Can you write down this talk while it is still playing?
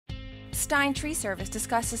Stein Tree Service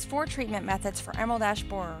discusses 4 treatment methods for emerald ash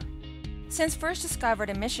borer. Since first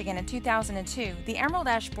discovered in Michigan in 2002, the emerald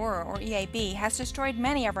ash borer, or EAB, has destroyed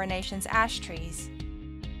many of our nation's ash trees.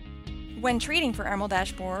 When treating for emerald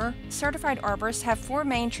ash borer, certified arborists have 4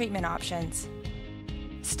 main treatment options.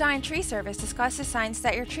 Stein Tree Service discusses signs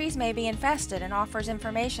that your trees may be infested and offers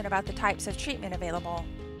information about the types of treatment available.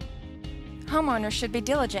 Homeowners should be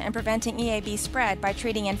diligent in preventing EAB spread by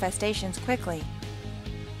treating infestations quickly.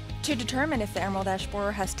 To determine if the emerald ash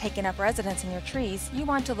borer has taken up residence in your trees, you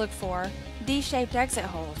want to look for D-shaped exit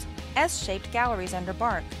holes, S-shaped galleries under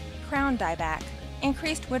bark, crown dieback,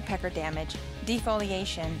 increased woodpecker damage,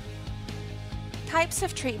 defoliation. Types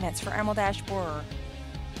of treatments for emerald ash borer.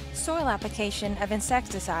 Soil application of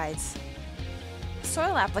insecticides.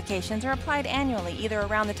 Soil applications are applied annually, either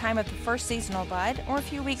around the time of the first seasonal bud or a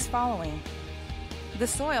few weeks following. The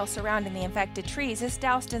soil surrounding the infected trees is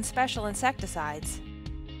doused in special insecticides.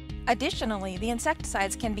 Additionally, the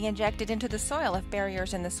insecticides can be injected into the soil if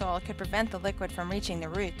barriers in the soil could prevent the liquid from reaching the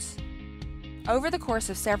roots. Over the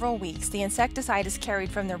course of several weeks, the insecticide is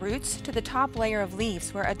carried from the roots to the top layer of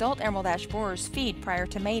leaves where adult emerald ash borers feed prior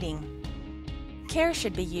to mating. Care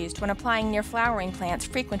should be used when applying near flowering plants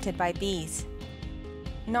frequented by bees.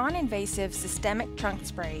 Non-invasive systemic trunk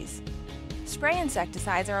sprays. Spray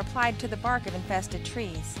insecticides are applied to the bark of infested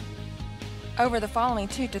trees. Over the following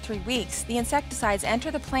 2 to 3 weeks, the insecticides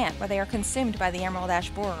enter the plant where they are consumed by the emerald ash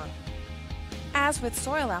borer. As with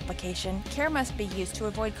soil application, care must be used to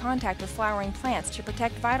avoid contact with flowering plants to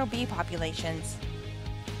protect vital bee populations.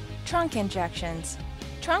 Trunk injections.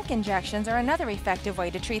 Trunk injections are another effective way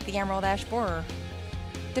to treat the emerald ash borer.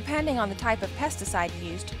 Depending on the type of pesticide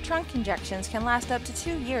used, trunk injections can last up to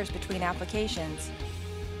 2 years between applications.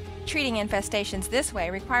 Treating infestations this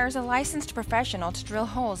way requires a licensed professional to drill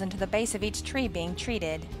holes into the base of each tree being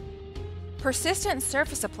treated. Persistent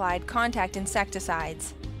surface-applied contact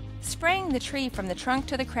insecticides. Spraying the tree from the trunk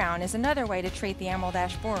to the crown is another way to treat the emerald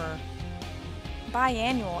ash borer.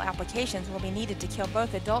 Biannual applications will be needed to kill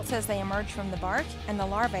both adults as they emerge from the bark and the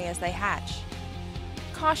larvae as they hatch.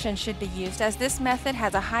 Caution should be used as this method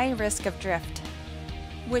has a high risk of drift.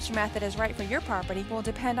 Which method is right for your property will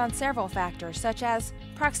depend on several factors such as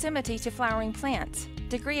proximity to flowering plants,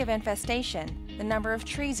 degree of infestation, the number of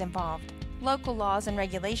trees involved, local laws and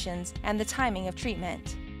regulations, and the timing of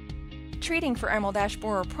treatment. Treating for emerald ash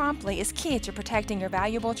borer promptly is key to protecting your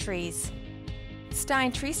valuable trees.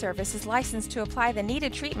 Stein Tree Service is licensed to apply the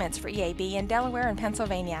needed treatments for EAB in Delaware and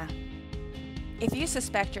Pennsylvania. If you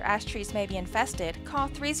suspect your ash trees may be infested, call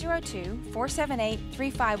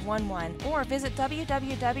 302-478-3511 or visit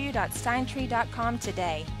www.steintree.com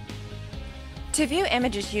today. To view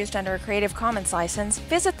images used under a Creative Commons license,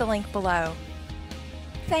 visit the link below.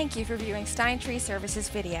 Thank you for viewing Stein Tree Service's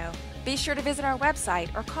video. Be sure to visit our website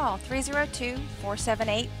or call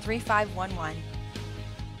 302-478-3511.